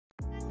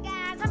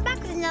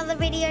another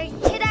video.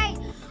 Today,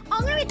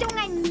 I'm going to be doing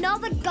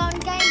another gun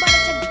game, but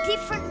it's a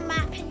different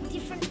map and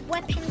different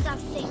weapons, I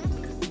think.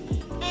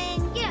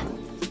 And yeah,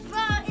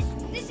 but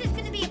this is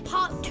going to be a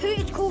part 2.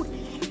 It's called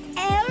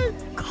El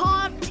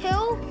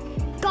Cartel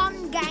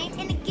Gun Game,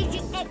 and it gives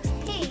you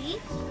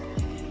XP.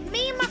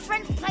 Me and my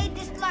friends played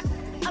this like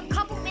a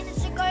couple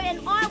minutes ago,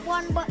 and I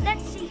won, but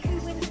let's see who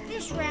wins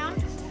this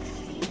round.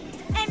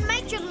 And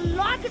make sure to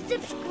like and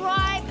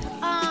subscribe.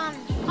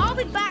 I'll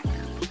be back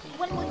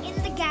when we're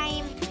in the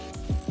game.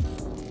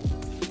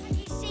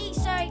 You see,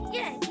 so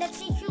yeah, let's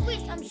see who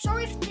wins. I'm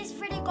sorry if this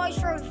video goes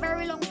for a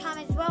very long time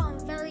as well. I'm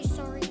very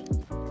sorry.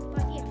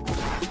 But yeah.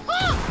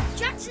 Oh!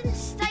 Jackson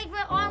stayed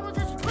where I was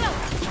as well.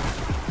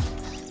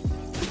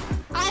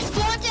 I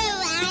spawned a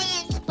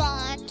lion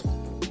spawned.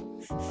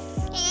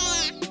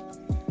 Yeah.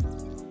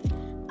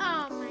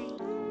 Oh my.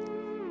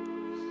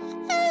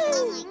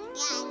 Oh my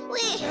god.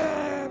 Wait.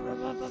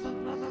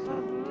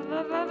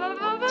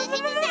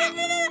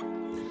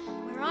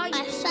 Where are you? I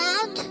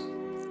found.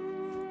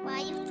 Where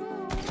are you from?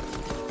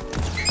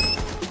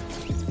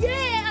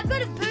 Yeah, I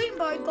got a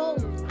boombo goal.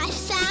 I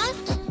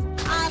found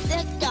a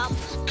victim.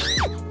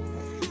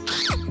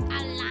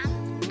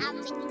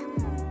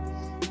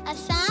 I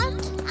found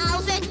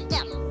a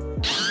victim.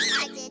 I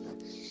did.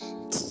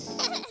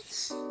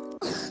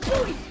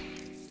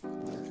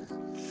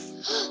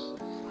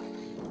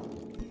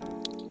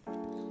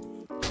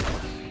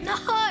 No!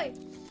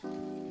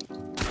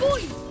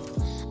 Boy!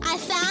 I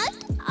found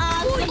a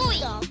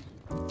victim.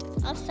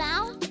 I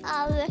found a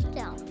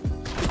victim.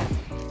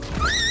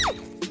 Boy!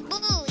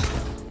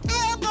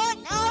 I got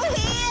no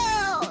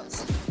heals.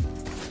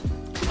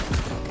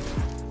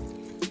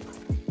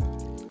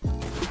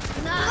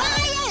 No!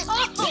 Ryan, I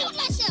killed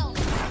myself.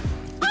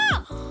 Oh!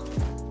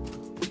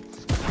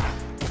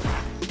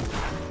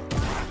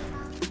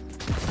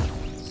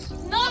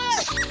 No!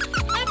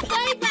 I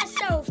played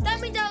myself. That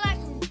means I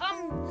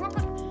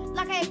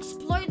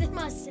exploded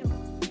myself.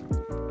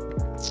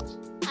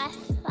 I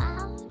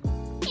found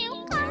you.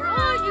 Where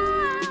are you?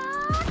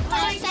 I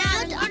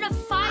found a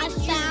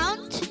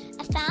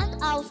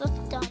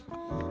victim.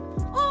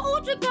 Oh,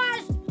 also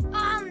guys,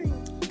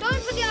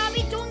 don't forget I'll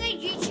be doing a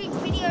YouTube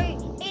video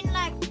in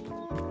like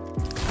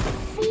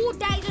 4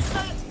 days or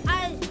so.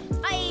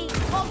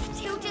 Of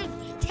Tilted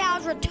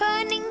Towers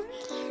returning.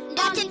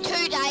 That's in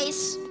 2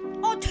 days.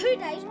 Oh, 2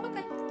 days.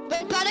 Okay.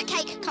 When Butter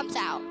Cake comes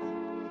out.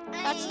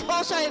 That's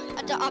also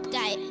the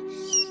update.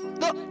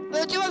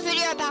 We'll do a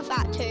video about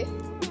that too.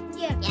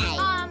 Yeah. Yay.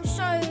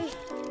 So,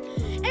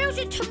 and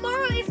also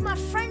tomorrow, if my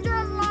friends are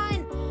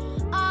online,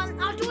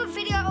 I'll do a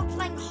video of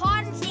playing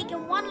hide and seek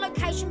in one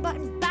location, but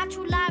in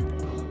Battle Lab.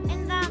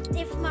 And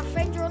if my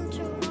friends are on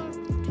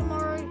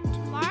tomorrow.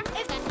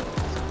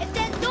 If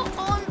they're not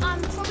on,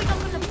 I'm probably not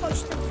going to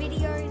post the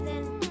video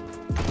then.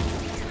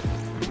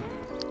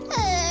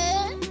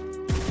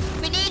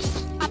 We need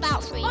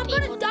about 3 I've people.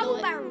 got a double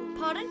barrel.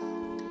 Pardon?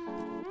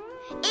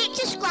 Each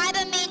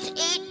subscriber means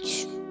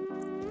each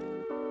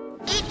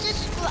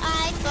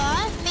subscriber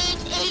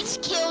means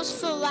each kills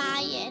for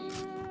Ryan.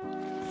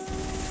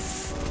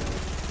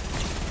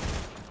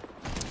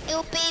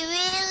 It'll be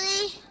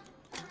really,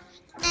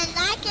 and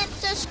like and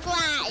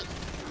subscribe.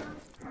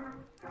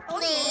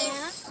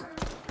 Please.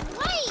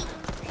 Wait.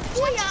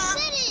 Jackson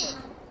said it.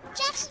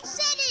 Jackson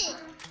said it.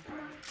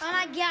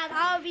 And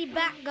I'll be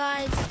back,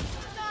 guys.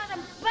 Guys,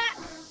 I'm back.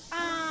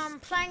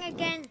 Playing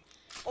again.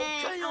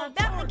 And I'm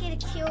about to get a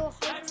kill,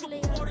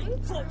 hopefully.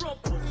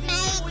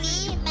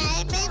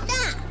 Maybe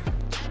not.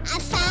 I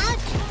found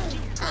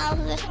a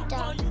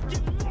victim.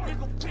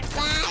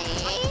 Bye.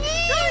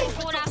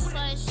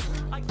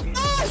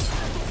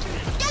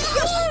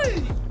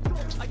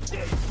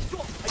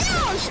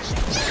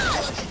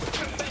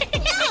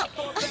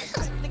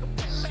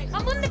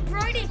 I'm on the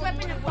Brody's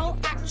weapon of bolt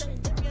action.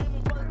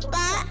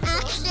 But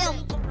action.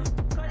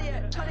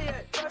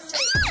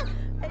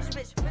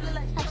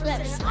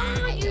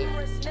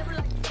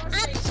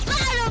 I'm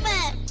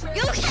Spider-Man!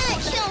 You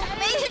can't kill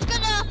me! He's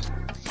gonna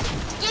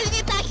give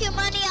you back your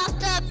money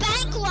after a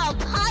bank rob!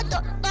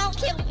 Don't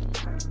kill me!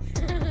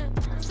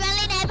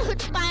 Friendly neighborhood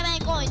Spider-Man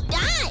going to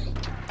die!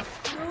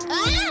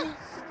 Ah!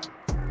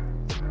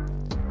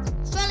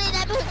 Friendly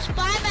neighborhood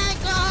Spider-Man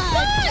going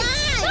to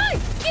die! No!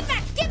 Get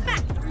back! Get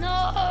back! No!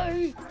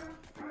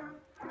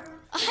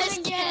 I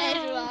scared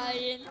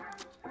Ryan.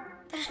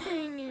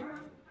 Dang it.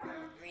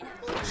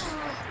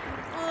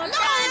 No! I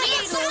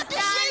forgot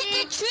to shoot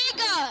the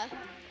trigger!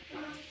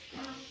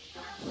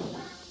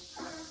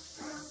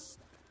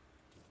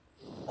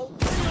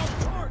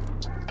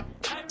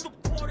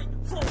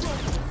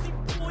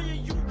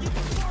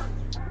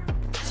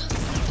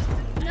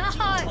 No!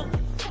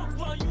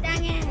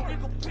 Dang it.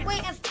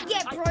 Wait,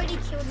 yeah, Brody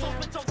killed me.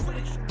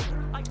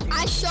 I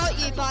shot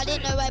you, but I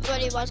didn't know where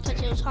Brody was because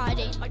he was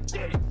hiding.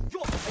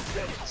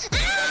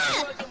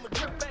 Ah!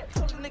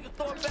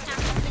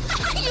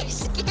 You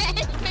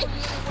scared me.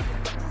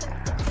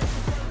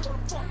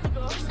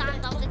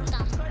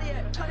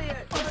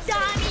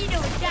 Danny,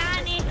 no,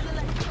 Danny.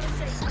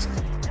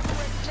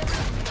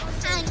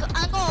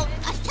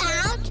 I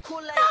found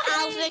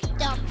our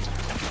victim.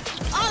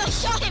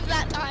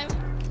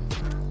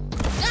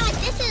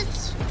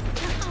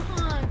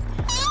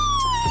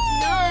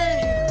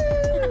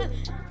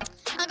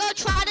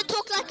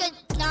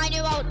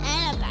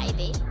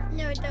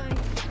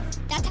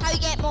 you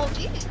get more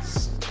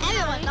views.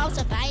 Everyone loves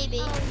a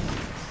baby.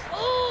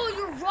 Oh,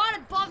 you're right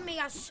above me,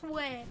 I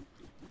swear.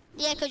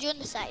 Yeah, because you're in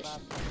the safe.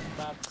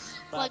 Oh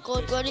my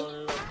god, Brody.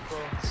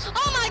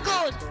 Oh my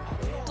god!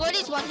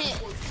 Brody's one hit.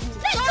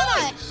 Let's go!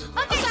 Okay.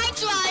 Okay.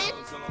 Thanks, Ryan.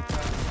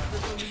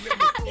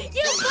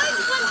 You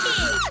both one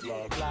hit.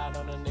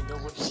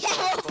 Yeah,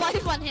 we're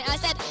both one hit. I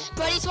said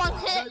Brody's one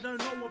hit,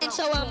 and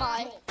so am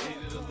I.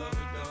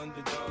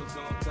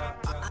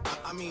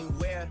 I mean,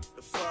 where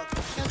the fuck? I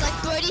was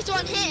like, Brody's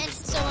one hit, and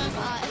so am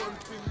I.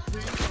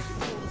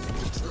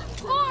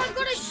 Oh, I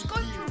got a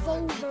scope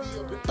revolver.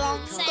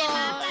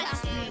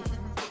 Bongo.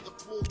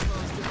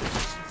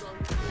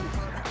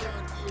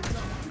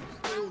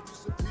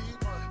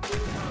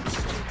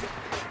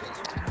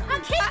 I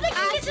keep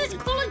thinking this is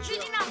Call of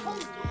Duty in that whole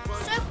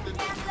circle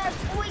down there. I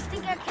always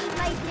think I can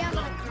lay down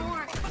on a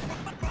car.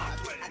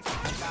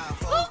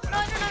 Oh, no.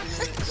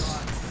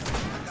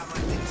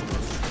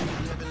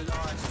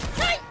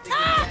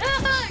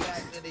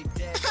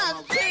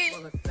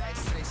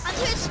 I'm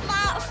too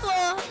smart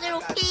for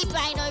little pea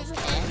brain over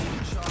here.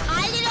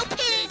 Hi, little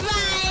pea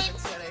brain.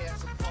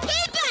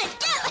 Pea brain,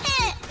 get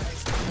hit.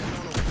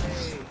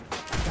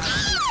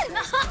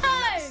 No!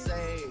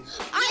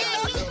 I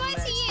lost one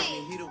to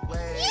you.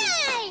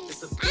 Yay!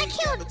 I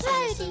killed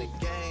Brody.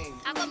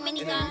 I got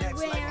minigun.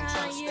 Where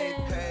are you?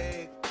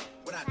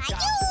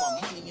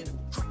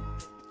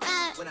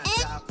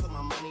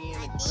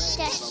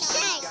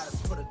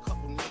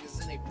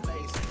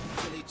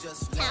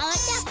 Now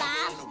it's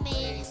above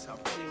me.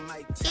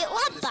 It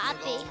was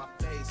Bobby.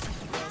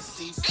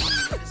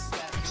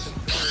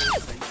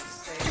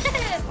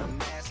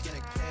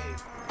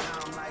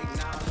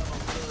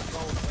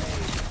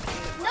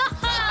 No!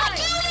 I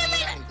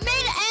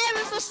made an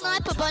area for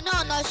sniper, but no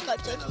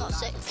scope, so it's not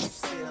sick.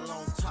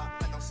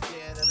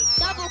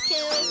 Double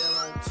kill.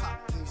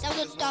 That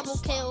was a double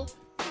kill.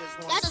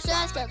 That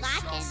deserves the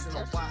liking.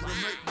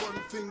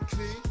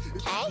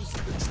 Okay.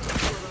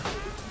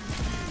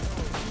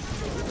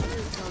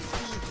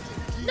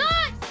 No!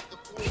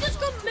 You just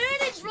got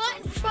murdered right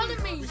in front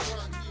of me.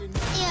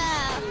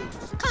 Yeah.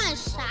 It's kind of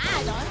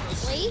sad,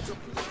 honestly.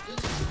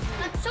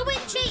 I'm so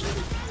itchy.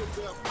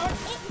 I'm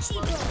itchy,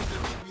 bro.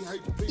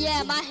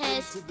 Yeah, my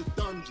head.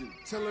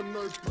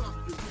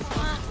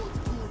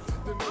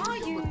 Are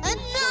you? No!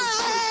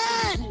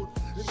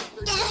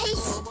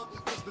 Guys!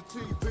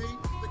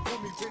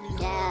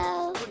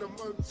 Go.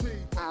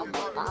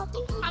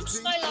 I'm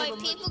so low.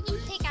 People can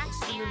pickaxe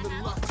me right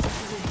now.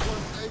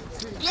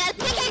 Yeah,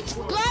 pickaxe,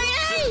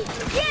 Brody!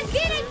 Yeah,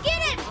 get him!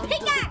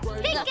 Pickaxe!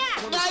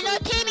 No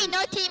teaming,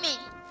 no teaming.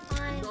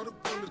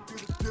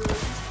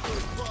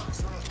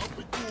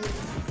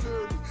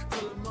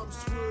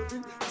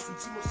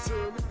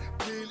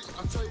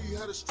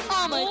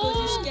 Oh my god,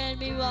 you scared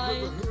me,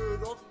 Ryan.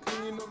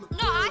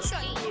 No, I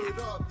shot you.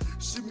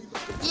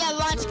 Yeah,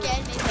 Ryan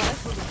scared me, bro.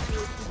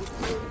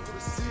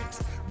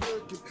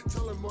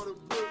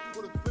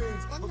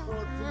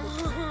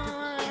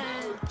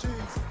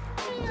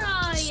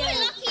 Oh, So yeah.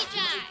 lucky,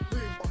 Jack.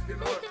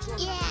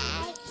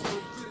 Yeah.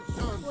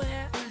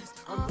 Where?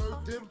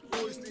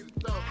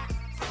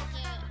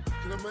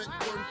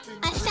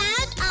 I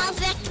found our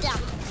victim.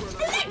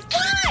 Let's go!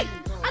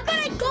 I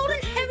got a golden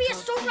heavy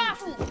assault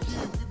rifle.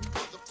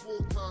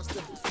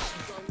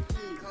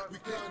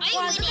 Are you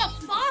Wow, look winning? how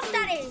fast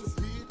that is.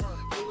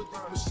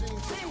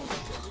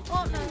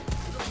 Oh no.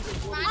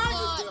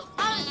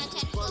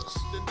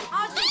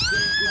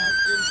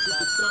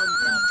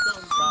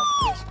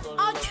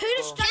 I'll two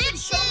distracted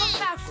so much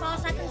how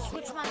fast I can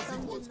switch my guns in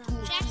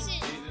now. Jackson.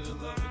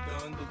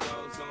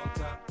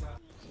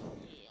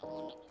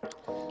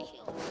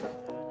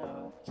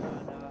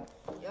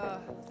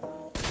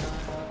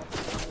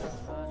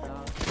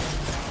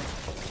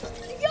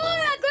 Yo,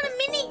 I got a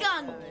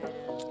minigun.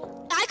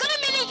 I got a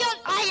minigun.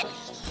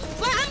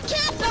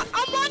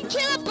 I'm one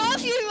kill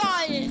above you,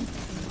 Ryan.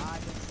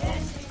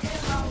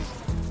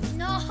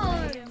 No.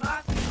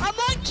 I'm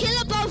one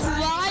kill above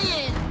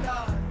Ryan.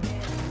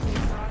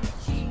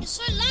 You're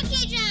so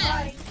lucky,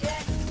 Jack.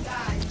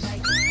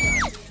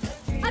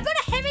 I got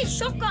a heavy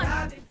shotgun.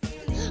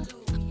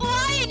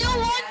 Ryan, you're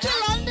one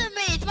kill under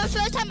me. It's my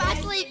first time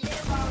actually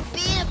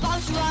being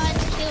above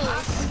Ryan's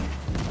kills.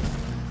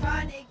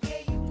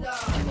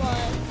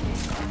 What?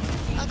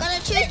 I'm gonna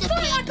choose the I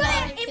pink got an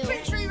Ryan kill.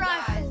 infantry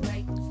rifle.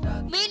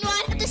 Me and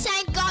Ryan have the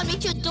same gun. We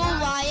should duel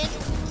Ryan,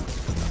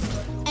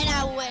 and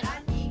I win.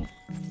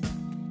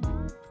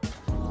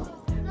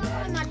 No,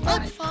 my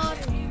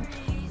godfather.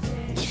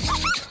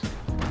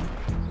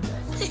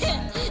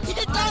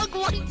 The dog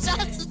wants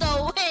us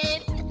to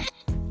win.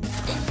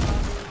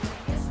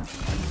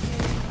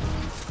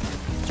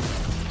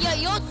 Yo,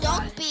 your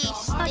dog be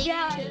stinky.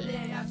 Yeah.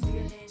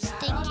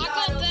 Stinky. I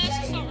got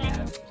burst assault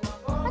rifle.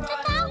 What's the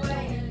town?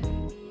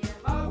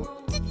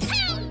 The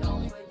town.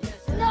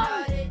 No.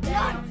 Okay.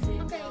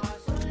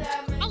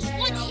 I was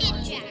one hit,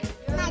 Jack.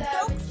 My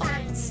dog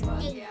fans.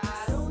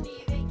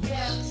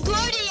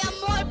 Brody, I'm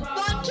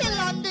one kill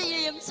under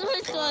you. I'm so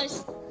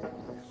close.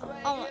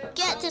 Oh,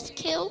 get this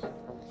kill.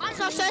 I'm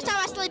my first time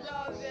actually.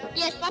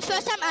 Yes, my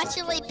first time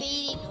actually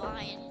beating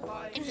Ryan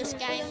in this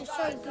game. I'm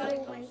so good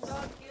always.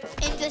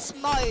 In this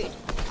mode,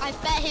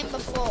 I've bet him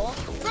before.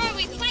 Bro,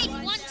 we played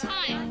one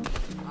time.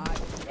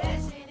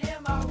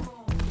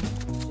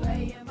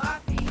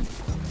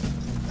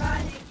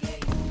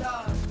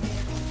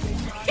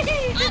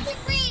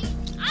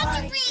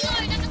 I'll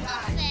reload and I'm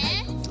not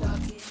there.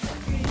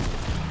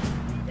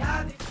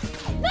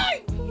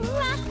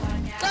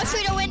 Go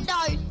through the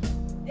window.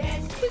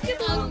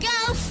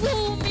 Go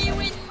through me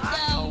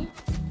window.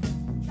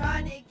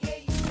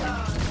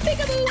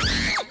 Peekaboo!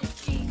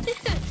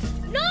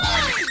 No! I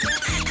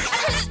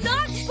was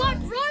not spot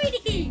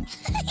Brody!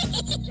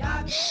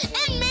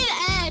 In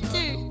mid-air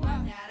too.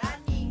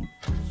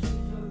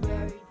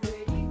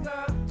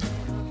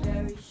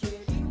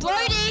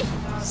 Brody,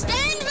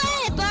 stand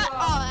there, but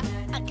oh,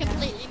 I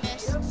completely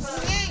missed.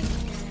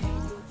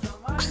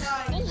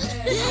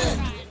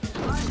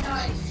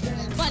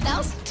 Wow, that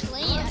was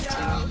clean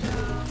actually.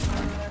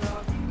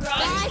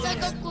 Guys, I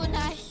got good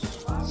knife.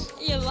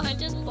 Yeah, mine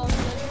just bombed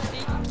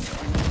everything.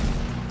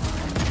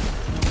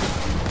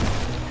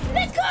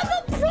 Let's go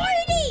for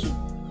Brody!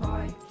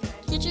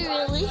 Did you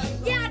really?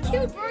 Yeah, I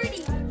killed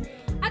Brody.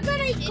 I got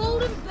a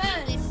golden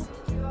burst.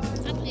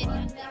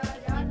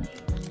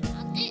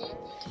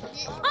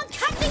 I'm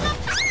catching up.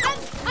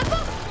 I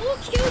got 4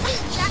 kills in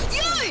Jack.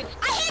 Yo,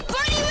 I hit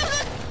Brody with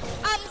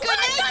a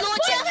grenade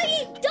launcher.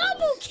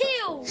 Double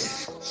kill!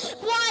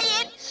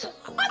 Ryan,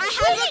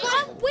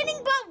 I'm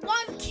winning by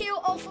 1 kill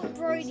off of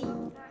Brody.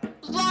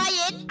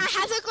 Ryan, I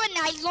have a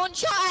grenade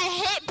launcher. I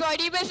hit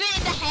Brody with it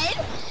in the head.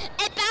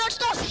 It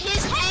bounced off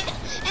his head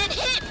and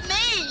hit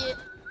me.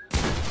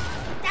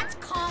 That's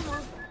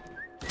karma.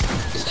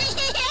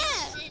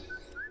 Yeah.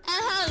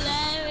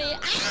 Hilarious.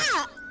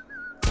 Ah!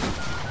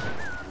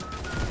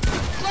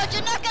 God,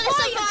 you're not gonna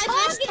survive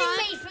this You're time.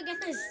 targeting me, for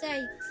goodness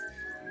sake.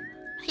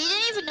 He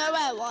didn't even know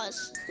where it was.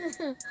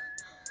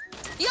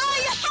 Yo,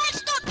 your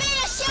head's not being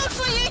a shield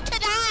for you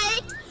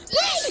today.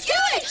 Yes, do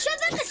it! So at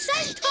the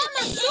same time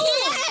I saw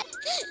it.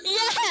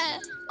 Yeah.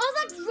 I was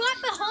like right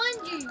behind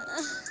you.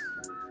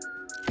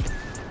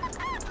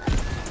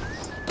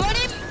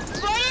 Brody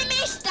and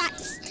me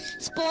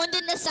spawned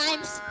in the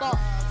same spot.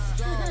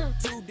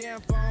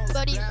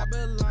 Brody,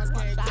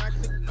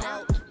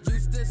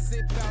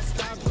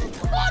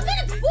 Oh, I got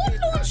a quad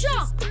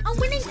launcher! I'm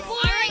winning I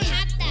already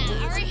had that.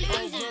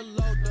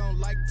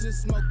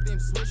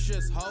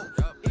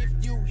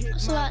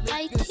 so at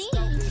 19. It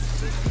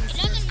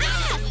doesn't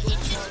matter.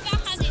 It's just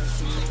about how they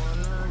fly.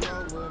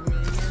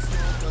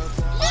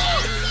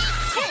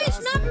 Heavy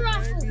sniper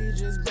rifle!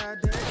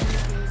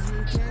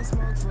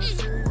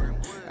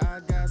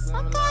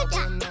 Oh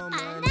God!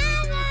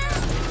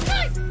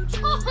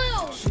 Oh,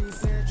 hell!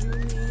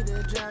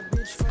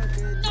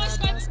 No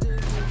scope.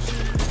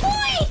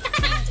 Boy!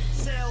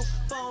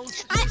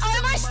 I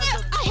almost hit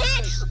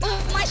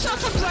my shot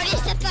from Brody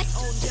except like 2.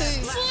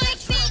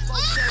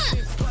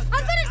 I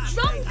got a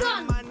drum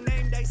gun!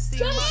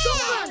 Drum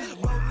shotgun!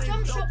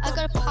 Drum shotgun. I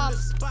got a pump.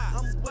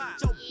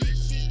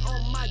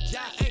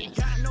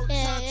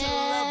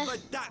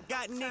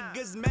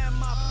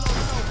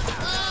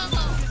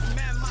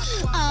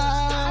 I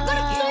got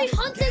a blue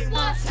hunting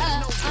rifle.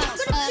 I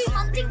got a blue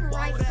hunting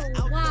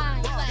rifle.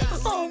 Wow.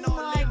 Oh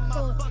my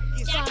god.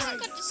 Jackson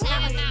got the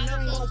same amount of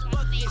kills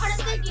from me. I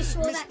don't think you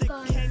saw that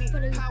guy,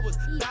 but he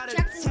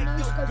Jackson no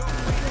scope.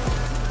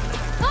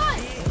 Oh!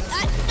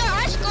 No,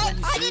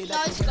 I didn't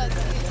know scope.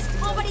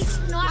 Oh, but he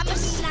sniped me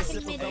like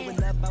in midair.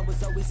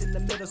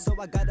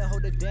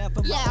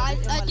 Yeah, I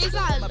do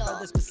that a lot.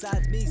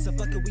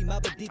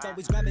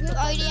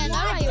 Odie, I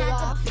know where you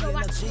are.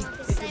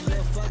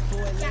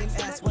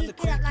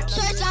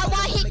 So is that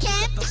why he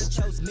camped?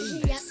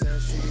 Yep.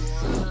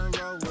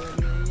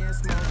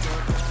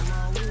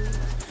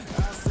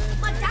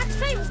 My dad's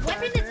favorite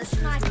weapon is a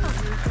sniper.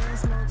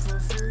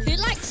 Who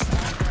likes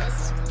snipers?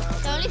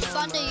 They're only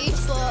fun to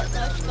use for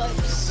those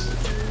scopes.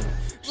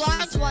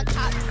 Ryan's one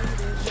tap.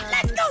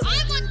 Let's go! I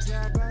want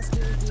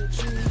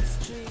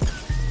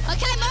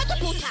Okay,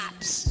 multiple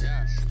taps.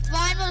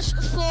 Ryan was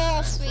 4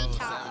 or 3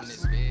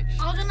 taps.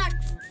 I was on like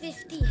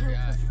 50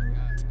 health.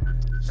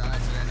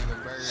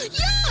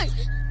 Yo!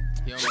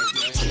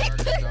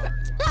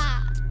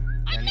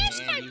 I no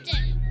scoped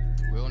him.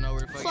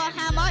 For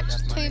how much?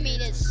 2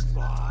 meters. I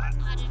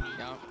don't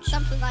know.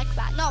 Something like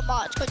that. Not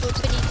much, because we're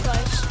pretty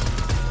close.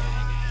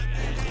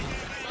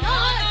 No!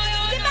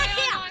 Get back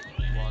here!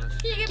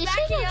 You get Did back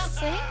she here! not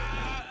sing?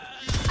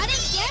 I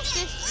didn't get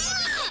this.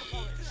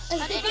 I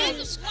didn't Bro, know.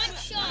 just one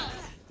shot.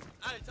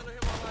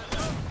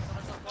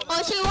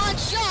 Oh, she one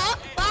shot,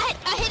 but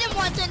I hit him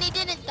once and he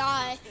didn't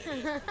die.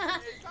 Hey,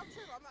 don't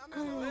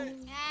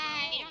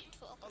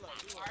talk about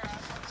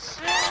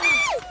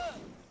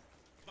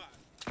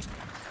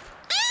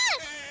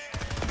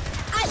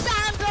I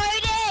found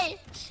Brody!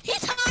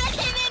 He's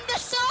hiding in the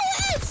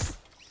sewers!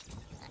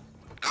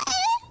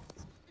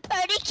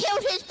 Brody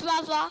killed his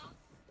brother.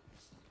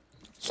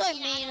 So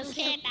mean of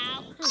him.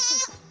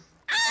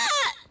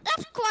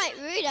 That's quite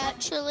rude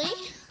actually.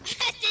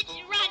 Did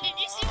you run? Did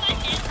you see my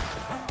head?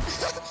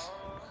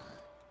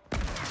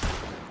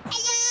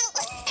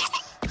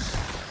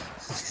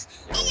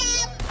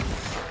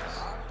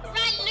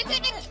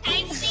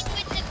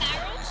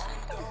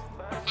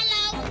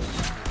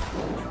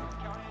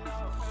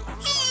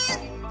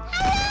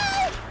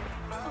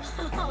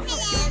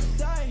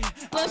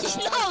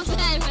 not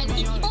there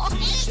anymore.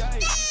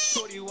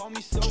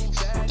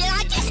 Did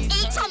I just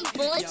eat some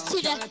bullets to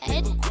the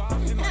head?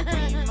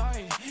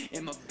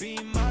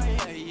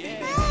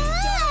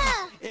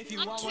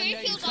 I'm 2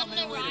 kills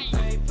under Ryan.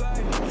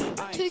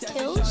 2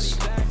 kills?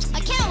 I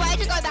can't wait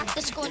to go back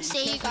to school and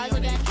see you guys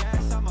again.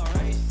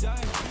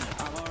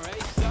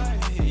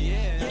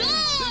 No!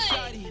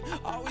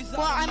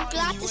 Well, I'm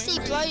glad to see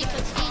Brody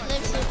because he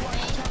lives with me.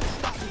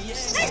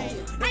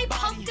 Hey,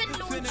 pumpkin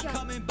launcher.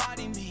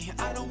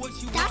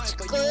 That's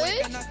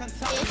good.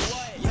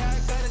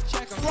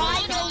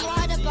 Rhino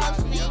right above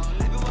me.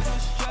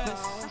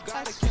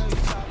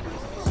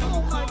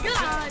 Oh my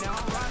god.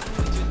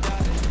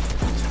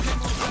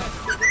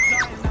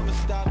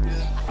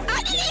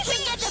 I didn't even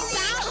get the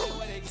bounce.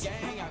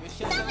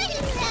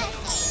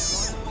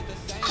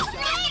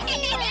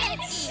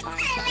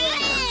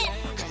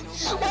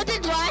 What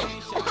did Ryan?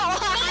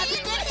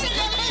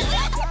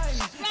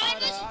 Ryan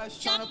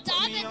just jumped up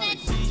and then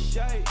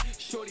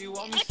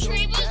a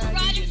tree was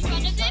right in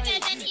front of him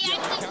and then he had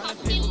the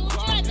pumpkin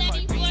launcher and then he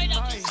blowed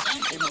up his gun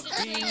because the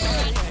tree was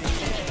right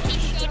in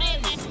front of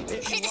him.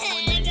 He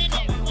shot it and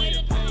then it blowed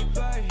up.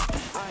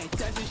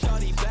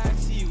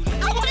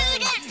 I wanted to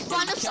get in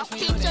front of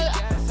something, so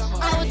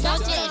I would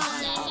dodge it.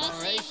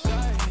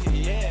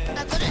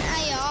 I got an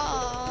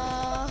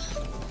AR.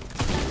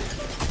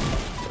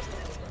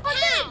 Oh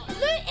no,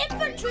 blue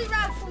infantry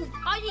rifle.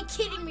 Are you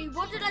kidding me?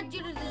 What did I do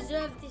to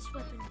deserve this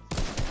weapon?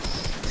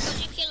 Because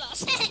you kill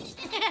us. I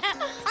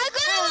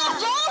got a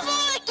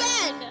revolver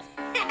again!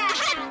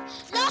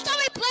 Last time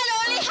we played, I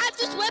only had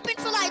this weapon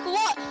for like,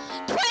 what,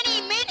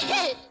 20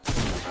 minutes?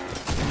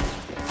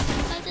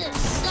 Because it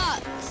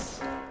sucks.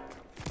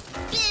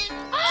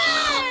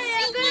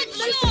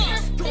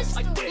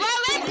 Well,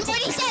 when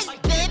everybody says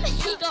Bim,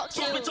 he got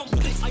killed.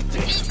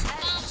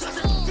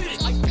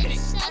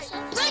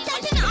 But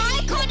that's an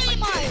icon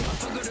emote!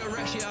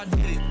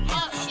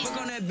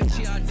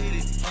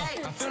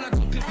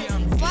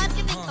 Why am I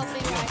giving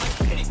copyright?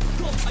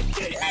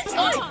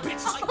 Oh,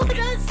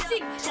 that's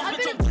sick. I'm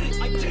gonna blue.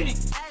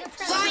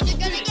 Ryan, you're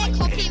gonna get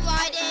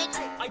copyrighted.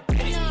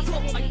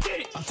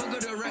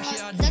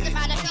 Doesn't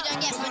matter if you don't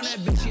get money.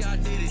 You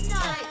can't get money.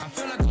 I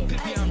found our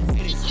victim.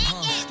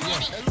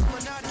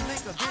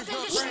 I got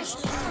a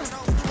flashlight pistol.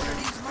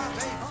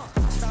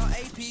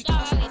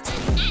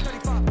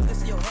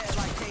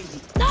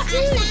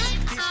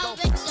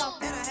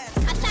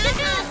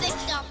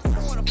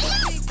 Double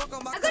kill!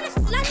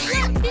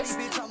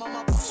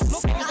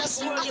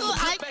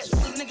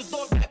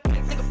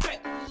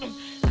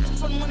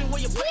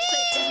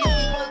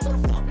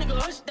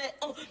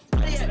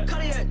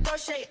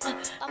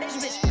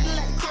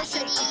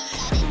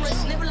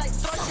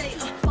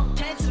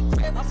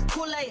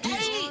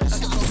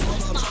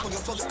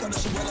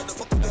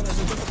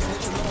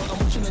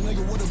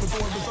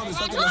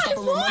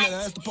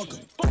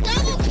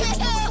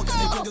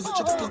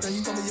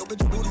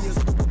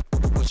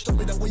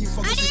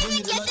 I didn't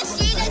even get to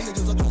see the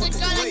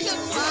gun I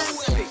killed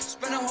once.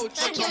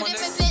 I killed him a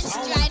bit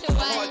straight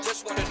away.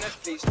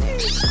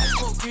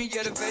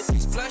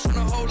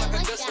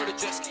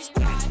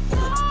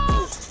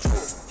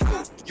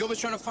 You always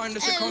trying to find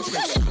the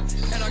circumference,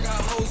 and I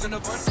got holes in the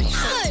bunch.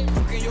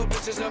 Fucking your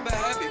bitches up a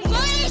habit.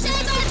 Money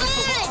says my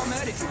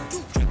Automatic.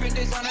 Dripping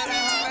this on that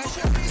high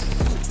fashion.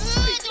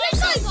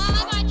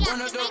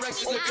 Run up the Rex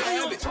is a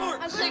habit.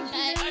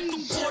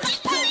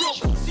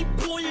 See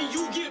boy and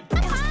you get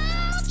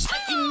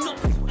acting up,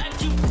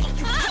 acting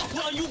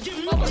while you get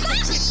more. I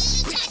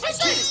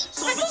get it,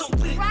 so if don't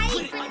fit it, I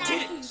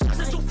get it. I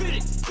said don't fit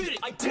it,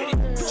 I get it,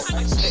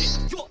 I get it.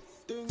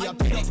 Yeah,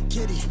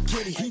 kitty,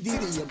 he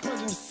did it, your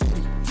brother was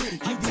city,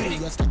 he did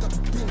it, I stuck up the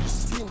bills,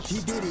 he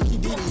did it, but he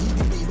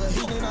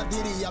did not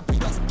did it, I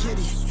picked up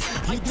kitty,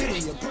 he did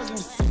it, your brother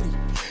was city,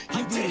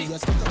 he did it, I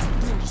stuck up the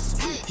bills,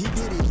 he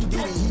did it,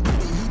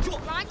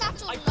 Ryan got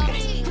so I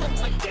lucky. get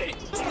it, I get it,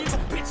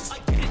 bitch, I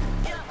get it.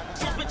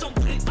 So if don't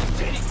fit it, I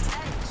get it.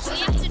 All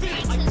you have to do is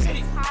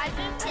hide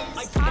him,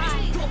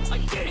 I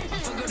get it.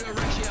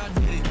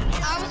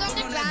 I was on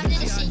the ground in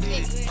a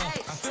secret room.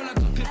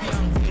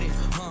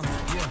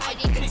 I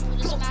didn't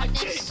do this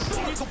madness.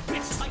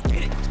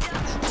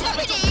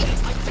 Somebody,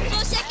 for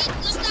a second,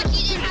 looked like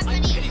you didn't have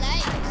any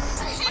legs.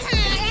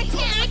 I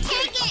can't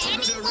get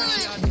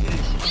anyone.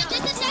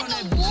 This is like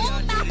a war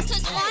map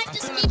because Ryan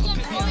just keeps on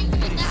throwing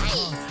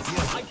grenades.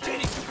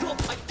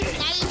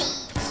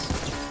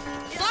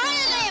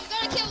 Finally, I'm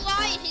gonna kill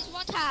Ryan. He's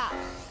one tap.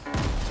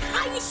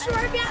 Are you sure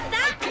about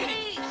that?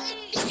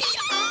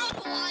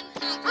 One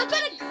tap. I've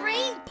got a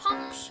green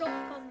pump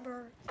shotgun, bro.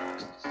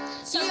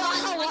 So you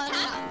are one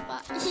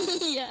tap.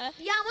 Yeah.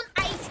 Yeah, I'm on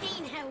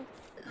 18 health.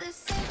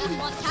 And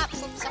one tap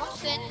from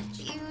something.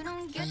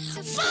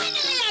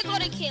 Finally, I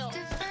got a kill.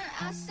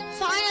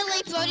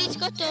 Finally, Brody's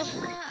got the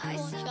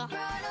launcher.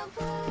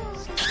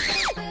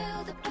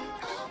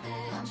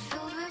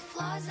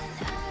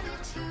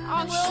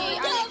 Oh shit,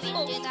 I didn't mean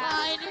to do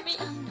that.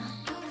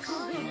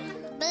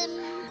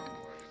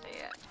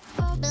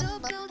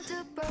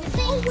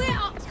 Oh, where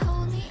are...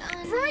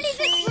 Brody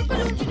just ripper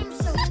launching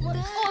himself.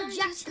 Oh,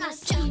 Jack's my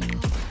team.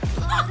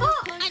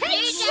 I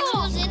knew Jack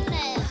was in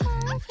there.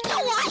 So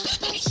why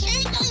did you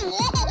shoot the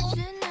wall?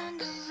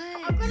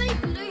 I've got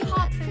a blue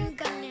harpoon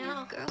gun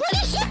now. But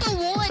he shot the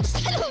wall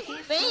instead of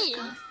me.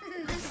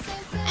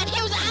 And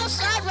he was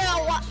outside where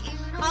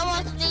I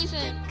wasn't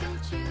even.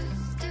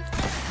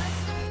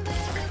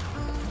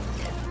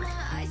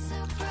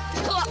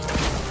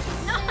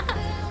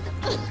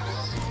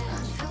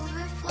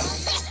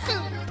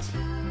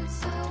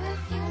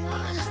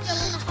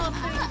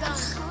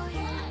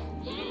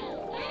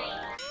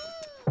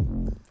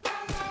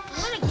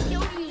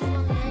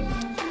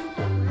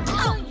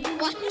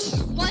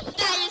 One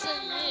day is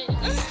a year.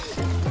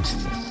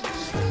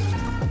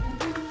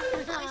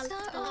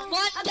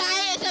 One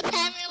day is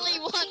apparently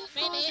 1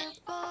 minute.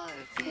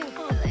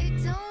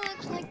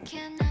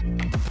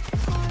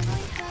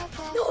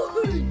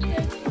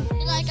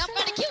 You're like, I'm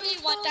gonna kill you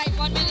one day,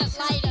 1 minute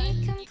later.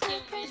 You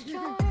kill me.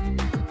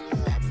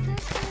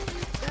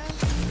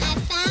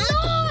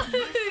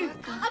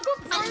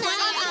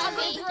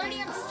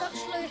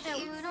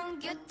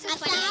 I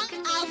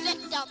found our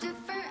victim.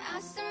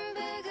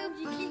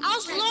 I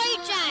was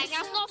low, Jack.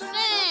 That's not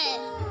fair.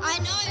 I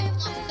know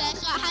it's not fair,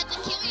 so I had to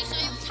kill you so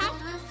you would have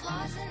to.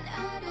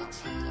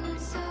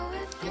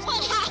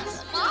 Well,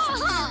 that's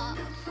smart.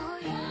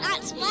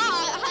 That's smart. I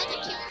had to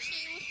kill you so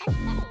you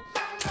would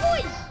have to.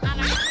 Boy! I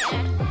don't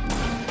care.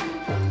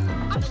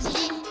 I'm a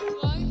team,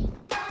 bro.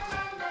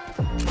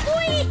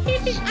 Boy!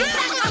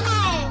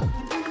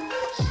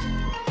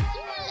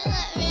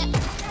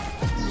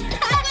 I'm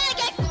gonna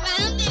get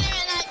grounded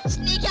and like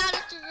sneak out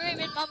of the room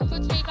and Mum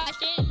puts me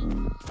back in.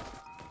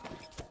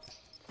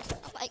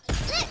 I'm like,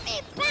 let me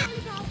back!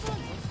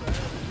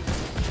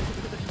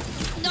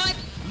 No,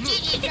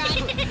 GG, Jack.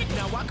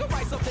 Now I could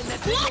write something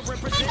that's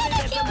represented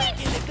as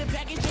immaculate. The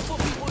packaging for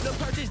people to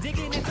purchase,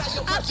 digging inside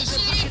your I'm purses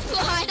and shooting pockets.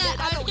 behind it.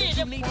 I know that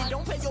you need it.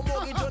 Don't pay your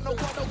mortgage or no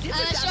car. Don't give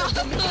And it I down. shot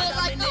Don't him give it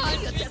like down.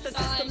 100 That's the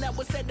system that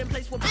was set in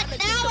place with And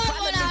politics. now The I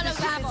run out of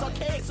politics ammo. is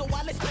archaic, so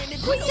I'll explain it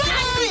to We you. got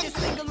it! It's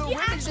singular You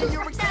image, actually then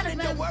you're ran out of excited.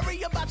 Don't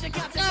worry about your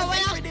content. No, when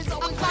Sacred is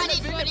always I'm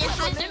fighting relevant. for it, it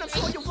has to I'm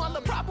sure you'll find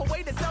the proper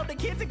way to sell the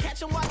kids and catch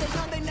them while they're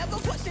young. They never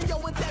question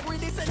your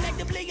integrity.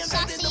 Selectively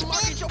invested in the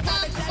market. Your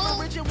product's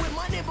averaging with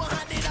money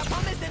behind it. I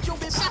promise that you'll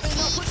be popping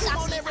up. Put you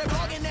on every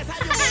blog, and that's how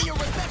you win your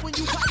respect when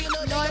you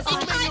popular. They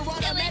assuming you're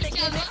automatic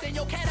and it's in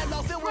your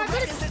catalog filled with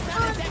records that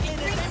sound exactly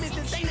the same. It's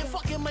insane and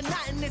fucking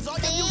monotonous. All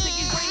your music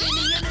is draining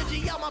the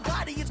energy out my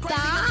body. It's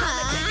crazy. I'm trying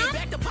to take it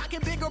back to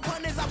pocket bigger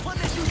punters. I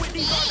punish you with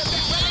these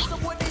artifacts. Relics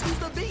of what they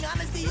used to be.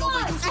 Honesty over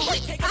you. So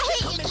wait, take a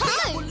shit. Come and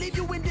see. I will leave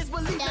you in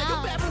disbelief. Now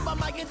you're baffled by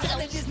my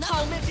intelligence. Not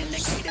to mention the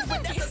cadence,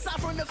 but that's aside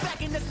from the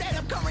fact in the state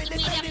I'm currently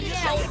stating.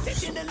 Just pay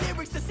attention to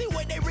lyrics to see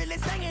what they really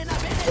saying.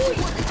 I've been at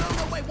you would be blown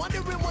away,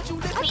 wondering what you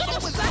listen to.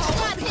 Was I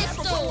That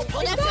pistol.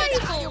 That's pretty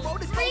cool.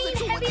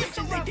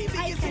 They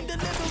devious in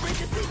delivery,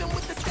 deceiving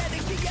with the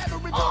statics. The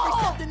average don't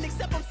accept and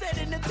except I'm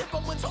setting the tip.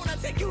 I'm told I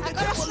take you to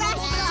got a temple.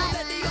 flashlight.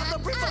 Let the other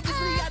bricks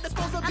obviously I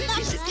dispose of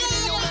bitches. Just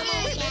giving your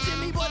memory. Mention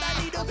me, but I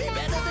need to be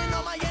better than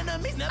all my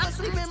enemies. Never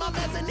sleep in my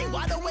mezzanine.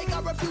 Wide awake, I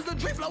refuse to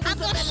drift. Low I'm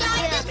gonna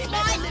shine this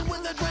light.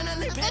 with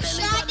adrenaline. I'm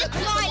shine this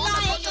light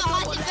like a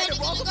hot defender.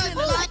 Gonna go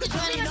blind to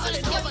try to kill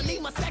I you.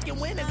 need my second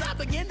win as I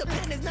begin to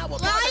pen is now a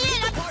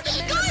Ryan, I'm going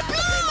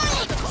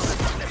blind!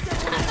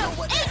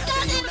 It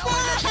doesn't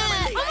work! I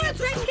am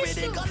so stupid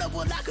and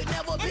gullible. I could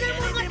never be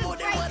anything more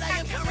than what I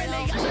am currently.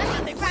 I should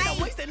find a quit. I'm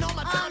wasting all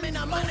my time and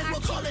I might as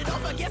well call it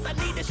off. I guess I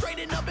need to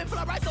straighten up and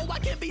fly right so I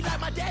can be like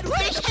my dad.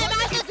 Wait, can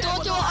I just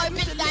go to an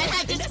open night?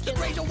 I And that's just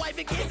to raise your wife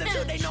and kids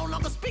until they no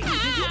longer speak.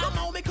 You come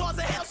home and cause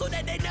a hell so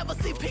that they never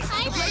see peace.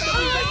 The place that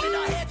we rest in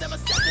our heads ever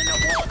stepped in a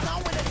war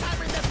zone with a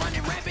tyrant that's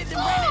running rampant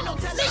and raining on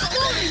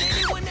television.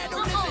 Anyone that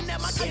don't listen that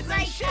my kids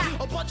ain't shit.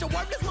 A bunch of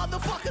worthless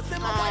motherfuckers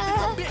and my wife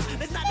is a bitch.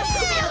 That's not the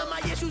truth of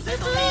my issues. There's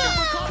no need to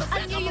recall the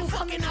fact I'm a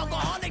fucking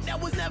alcoholic that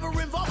was never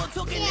involved. I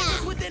took an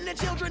interest within the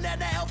children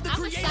that I helped to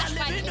create. I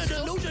live in a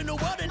delusional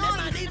world and that's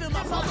not even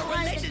my fault. The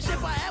relationship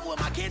I have with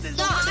my kids is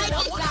No, I I did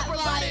want that to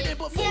provide it and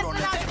put food on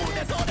the table.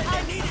 That's all that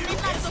they needed. Who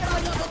cares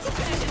about love or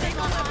compassion? They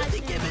know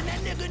everything given. That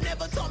nigga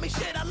never taught me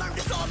shit. I learned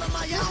this all on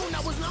my own.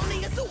 I was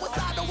lonely and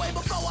suicidal way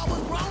before I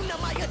was grown. Now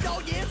my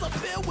adult years are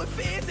filled with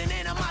fears and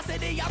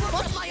animosity. I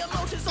repress my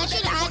emotions so I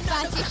should add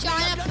fast. You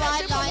shine a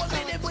bright light on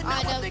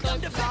I don't go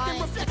blind.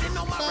 For 2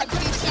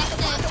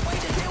 seconds,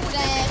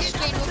 the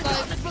screen will go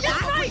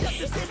black. Brody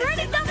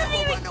doesn't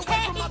even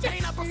care.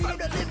 I prefer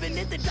to live in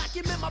it to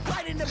document my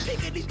plight in the pick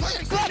of these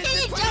perfect Brody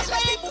just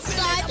went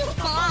inside the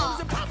bar.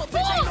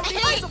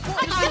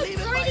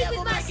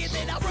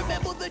 I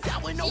remember the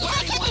time when nobody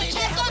Yeah, wanted he to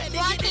kept help on and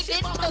running they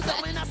shit by into myself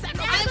it. and I I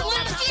sacrificed all my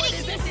wanted time you for to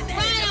this get and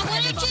Ryan, I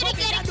wanted you to that.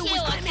 get a I do is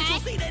kill, claim that you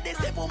okay? see that it's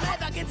simple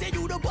math. I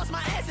continue to bust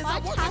my asses. I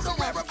work as a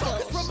rare focus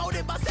kills.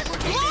 promoted by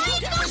segregated Why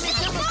not? demographic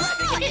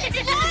demographic and It's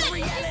this not. is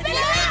reality.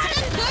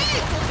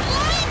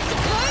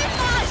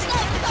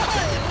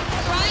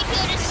 Right,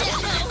 good as shit.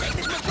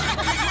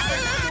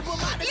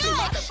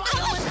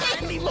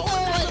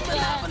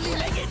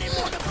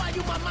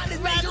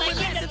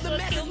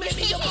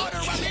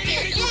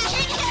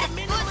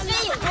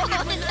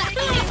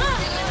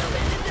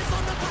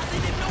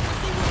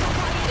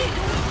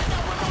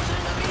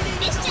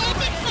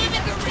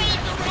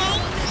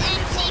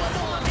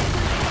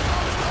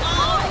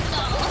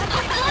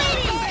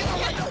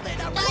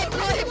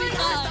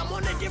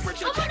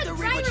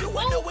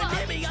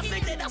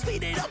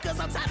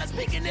 I'm tired of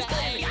speaking this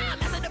clearly. I'm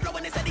messing the flow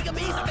and they said he can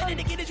be. I'm ready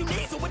to get as you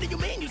need. So what do you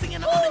mean? You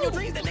singing about in your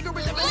dreams? That nigga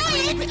really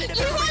Ryan, you only got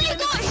 3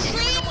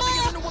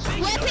 more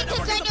weapons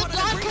on your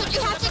gun because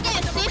you have to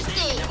get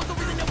 50. That was the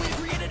reason that we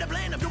created a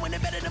plan. I'm doing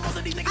it better than most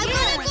of these niggas. I got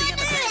a I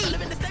live grenade.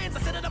 in the stands. I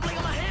set it up laying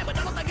on my hand, but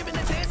I'm not giving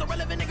a chance. A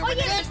relevant nigga. Oh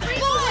yeah, There's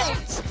three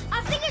bullets.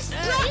 I think it's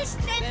this,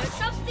 then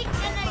something,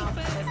 and then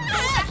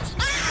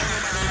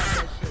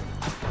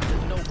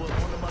Notebook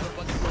on the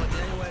motherfucking floor.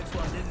 January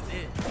 12th. This is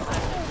it.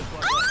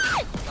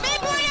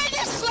 Maybe we're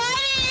just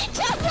sliding each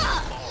other.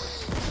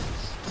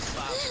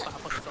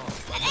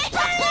 It's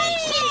a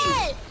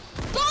bullshit.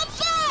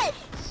 Bonfire.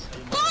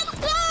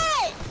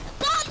 Bonfire.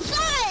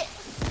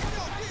 Bonfire.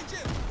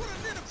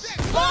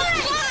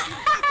 Bonfire.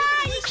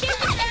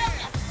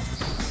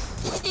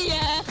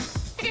 Yeah.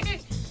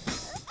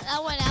 That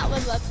went out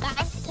with a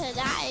bang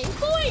today.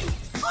 boy!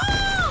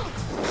 Oh!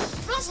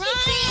 Rusty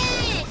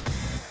Ryan.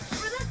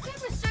 Bro, that game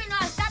was so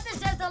nice. That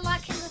deserves a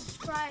like and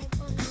subscribe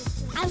on this.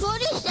 I've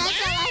already said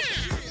that like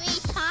 3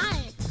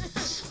 times.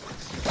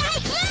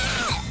 Take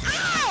that!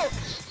 Ow!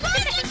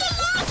 Ryan did the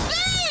last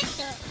thing!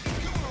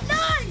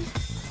 No!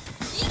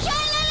 You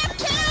can't let him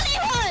kill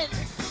anyone!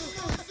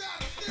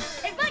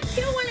 If I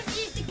kill one of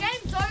you, the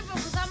game's over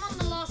because I'm on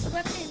the last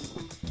weapon.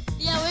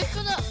 Yeah, we're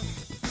gonna...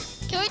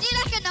 Can we do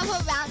like another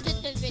round in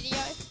the video?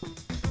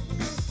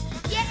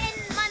 Yeah, and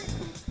my,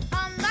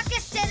 like I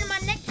said in my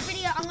next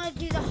video, I'm gonna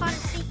do the hide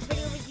and seek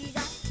video with you.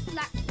 That,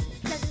 like,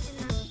 pleasant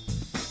and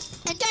nice.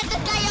 And then the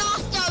day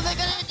after, we're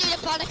gonna do the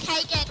butter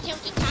cake and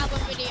tilted tower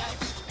video.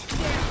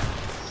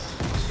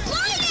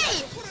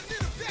 Brody!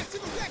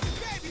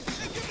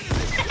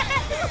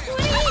 What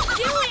are you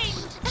doing?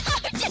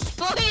 I'm just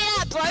bullying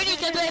out Brody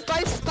because we're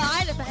both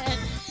Spider-Man.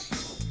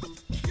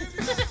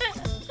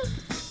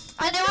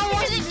 I know I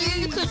wasn't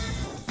you because...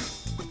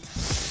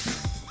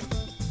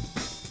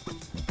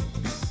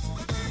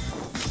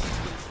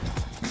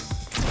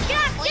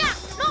 Yeah, no,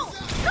 no!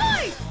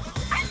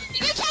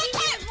 You can't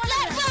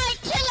let Ryan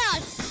kill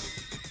us!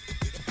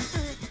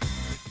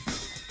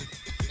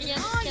 Yes,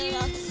 Oh, kill you-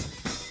 us.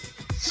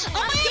 Oh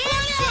my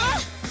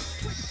god!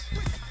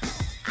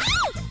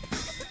 Ow!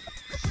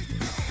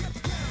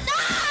 No!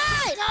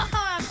 No,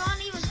 I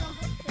can't even go.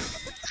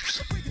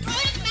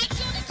 Ryan, make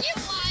sure to kill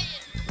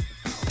Ryan.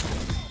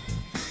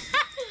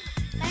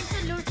 Thanks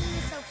for looting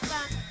yourself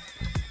back.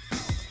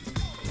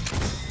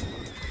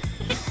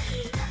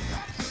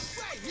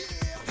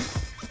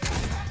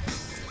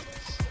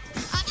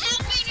 I'm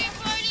helping you,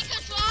 Brody,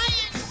 because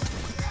Ryan...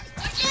 I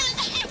can't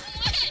let him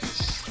win!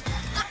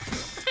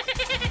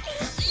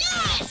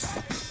 Yes!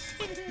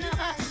 No.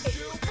 Oh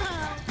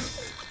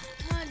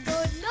my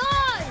god, no!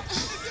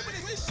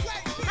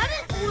 How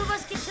did all of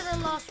us get to the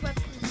last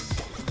weapon?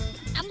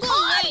 I'm going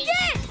Oh, I lose.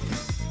 did!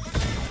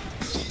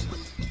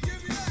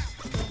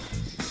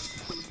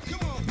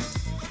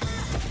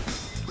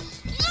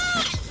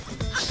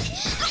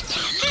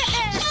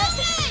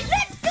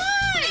 Let's go!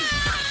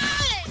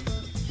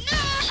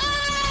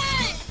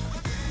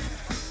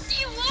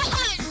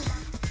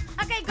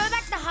 Okay, go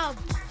back to hub.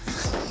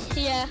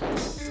 Yeah.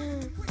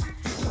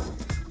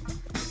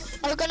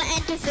 Are we gonna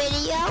end the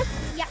video?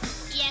 Yeah.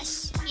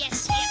 Yes,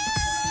 yes,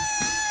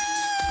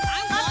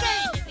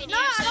 Okay. No,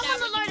 I don't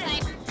want to load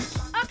it.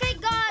 Okay,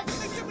 guys.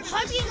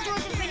 Hope you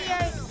enjoyed the video.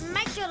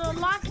 Make sure to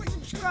like and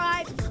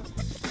subscribe.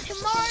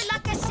 Tomorrow,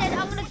 like I said,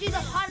 I'm gonna do the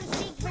hide and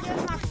seek video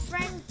with my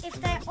friend. If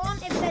they're on,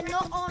 if they're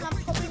not on, I'm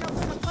probably not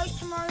gonna post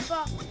tomorrow.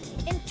 But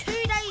in 2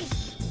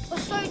 days or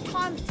so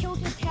time,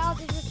 Tilted Towers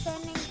is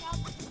returning.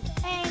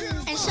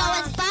 And so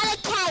is butter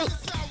cake.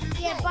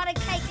 Yeah, butter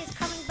cake is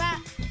coming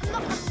back. I'm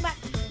not coming back.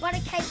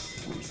 Butter cake.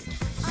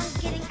 I'm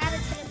getting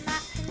added to the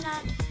map and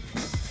that.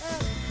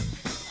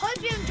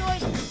 Hope you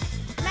enjoyed.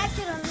 Make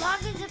sure to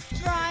like and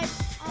subscribe.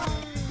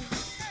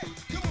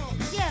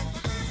 Yeah.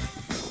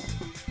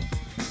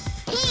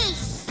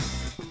 Peace.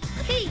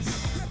 Peace.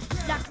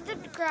 Like and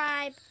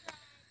subscribe.